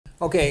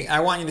Okay, I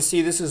want you to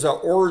see this is an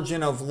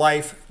origin of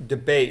life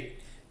debate.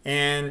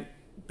 And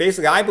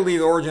basically, I believe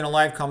the origin of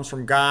life comes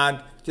from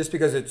God just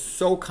because it's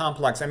so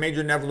complex. I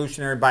majored in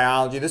evolutionary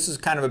biology. This is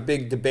kind of a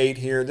big debate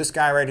here. This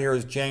guy right here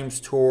is James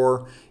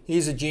Tour.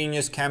 He's a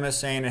genius chemist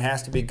saying it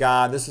has to be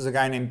God. This is a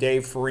guy named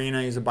Dave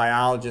Farina. He's a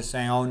biologist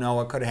saying, oh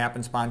no, it could have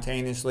happened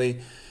spontaneously.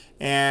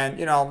 And,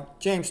 you know,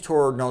 James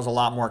Tour knows a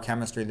lot more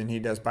chemistry than he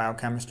does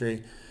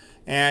biochemistry.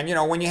 And, you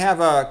know, when you have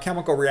a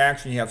chemical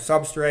reaction, you have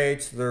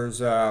substrates,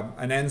 there's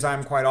an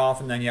enzyme quite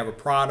often, then you have a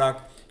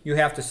product. You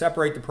have to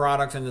separate the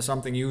products into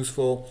something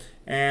useful.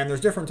 And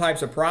there's different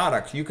types of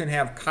products. You can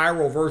have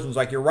chiral versions,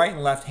 like your right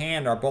and left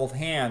hand are both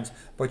hands,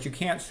 but you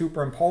can't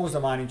superimpose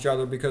them on each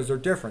other because they're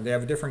different. They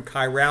have a different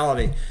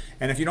chirality.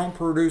 And if you don't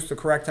produce the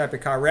correct type of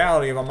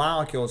chirality of a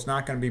molecule, it's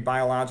not going to be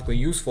biologically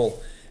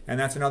useful. And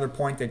that's another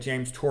point that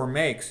James Tour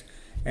makes.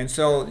 And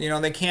so, you know,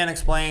 they can't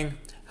explain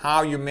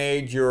how you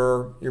made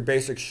your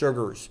basic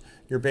sugars,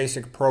 your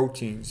basic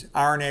proteins.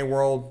 RNA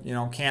world, you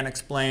know, can't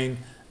explain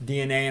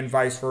DNA and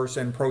vice versa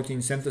and protein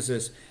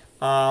synthesis.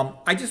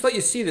 I just let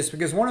you see this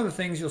because one of the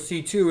things you'll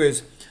see too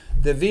is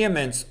the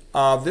vehemence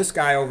of this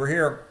guy over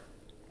here,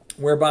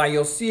 whereby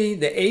you'll see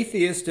the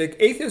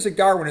atheistic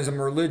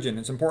Darwinism religion.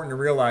 It's important to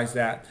realize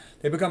that.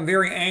 They become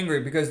very angry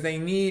because they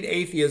need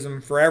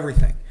atheism for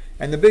everything.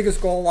 And the biggest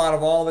goal out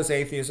of all this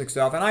atheistic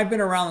stuff, and I've been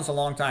around this a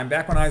long time,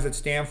 back when I was at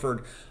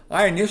Stanford,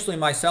 I initially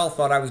myself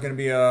thought I was going to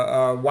be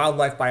a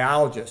wildlife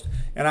biologist.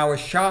 And I was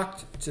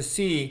shocked to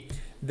see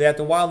that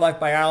the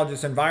wildlife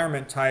biologist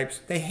environment types,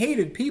 they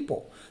hated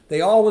people. They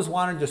always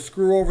wanted to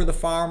screw over the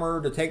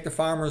farmer, to take the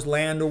farmer's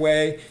land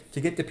away, to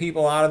get the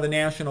people out of the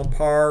national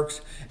parks,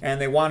 and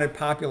they wanted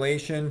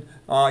population,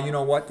 you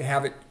know what, to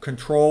have it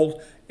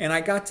controlled. And I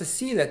got to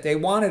see that they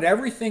wanted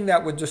everything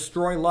that would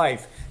destroy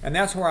life, and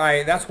that's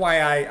why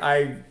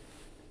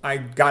I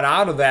got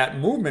out of that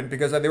movement,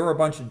 because they were a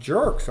bunch of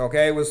jerks.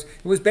 Okay, it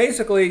was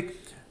basically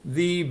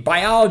the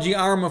biology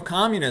arm of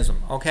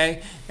communism,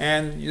 okay?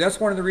 And that's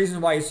one of the reasons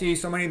why you see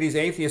so many of these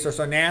atheists are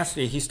so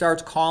nasty. He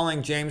starts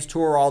calling James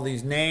Tour all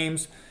these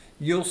names.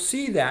 You'll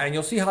see that, and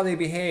you'll see how they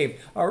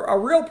behave. A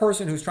real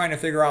person who's trying to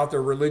figure out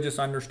their religious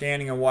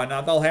understanding and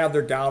whatnot, they'll have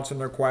their doubts and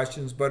their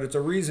questions, but it's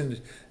a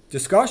reasoned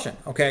discussion,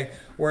 okay?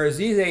 Whereas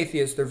these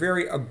atheists, they're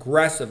very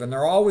aggressive, and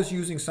they're always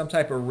using some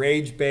type of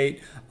rage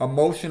bait,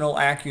 emotional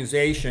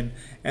accusation,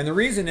 and the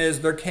reason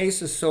is their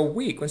case is so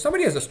weak. When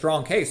somebody has a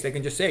strong case, they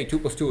can just say 2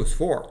 + 2 is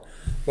 4.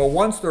 But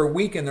once they're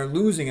weak and they're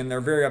losing and they're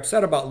very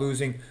upset about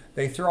losing,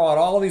 they throw out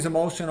all these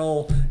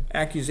emotional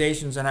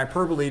accusations and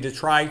hyperbole to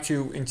try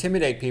to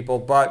intimidate people,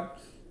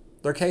 but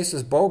their case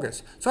is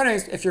bogus. So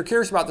anyways, if you're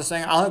curious about this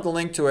thing, I'll have the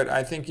link to it.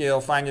 I think you'll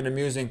find it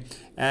amusing.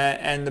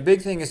 And the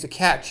big thing is to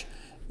catch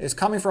is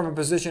coming from a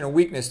position of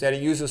weakness that he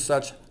uses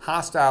such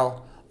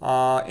hostile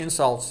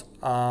insults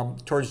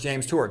towards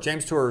James Tour.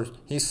 James Tour,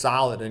 he's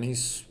solid and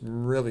he's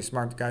really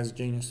smart. The guy's a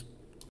genius.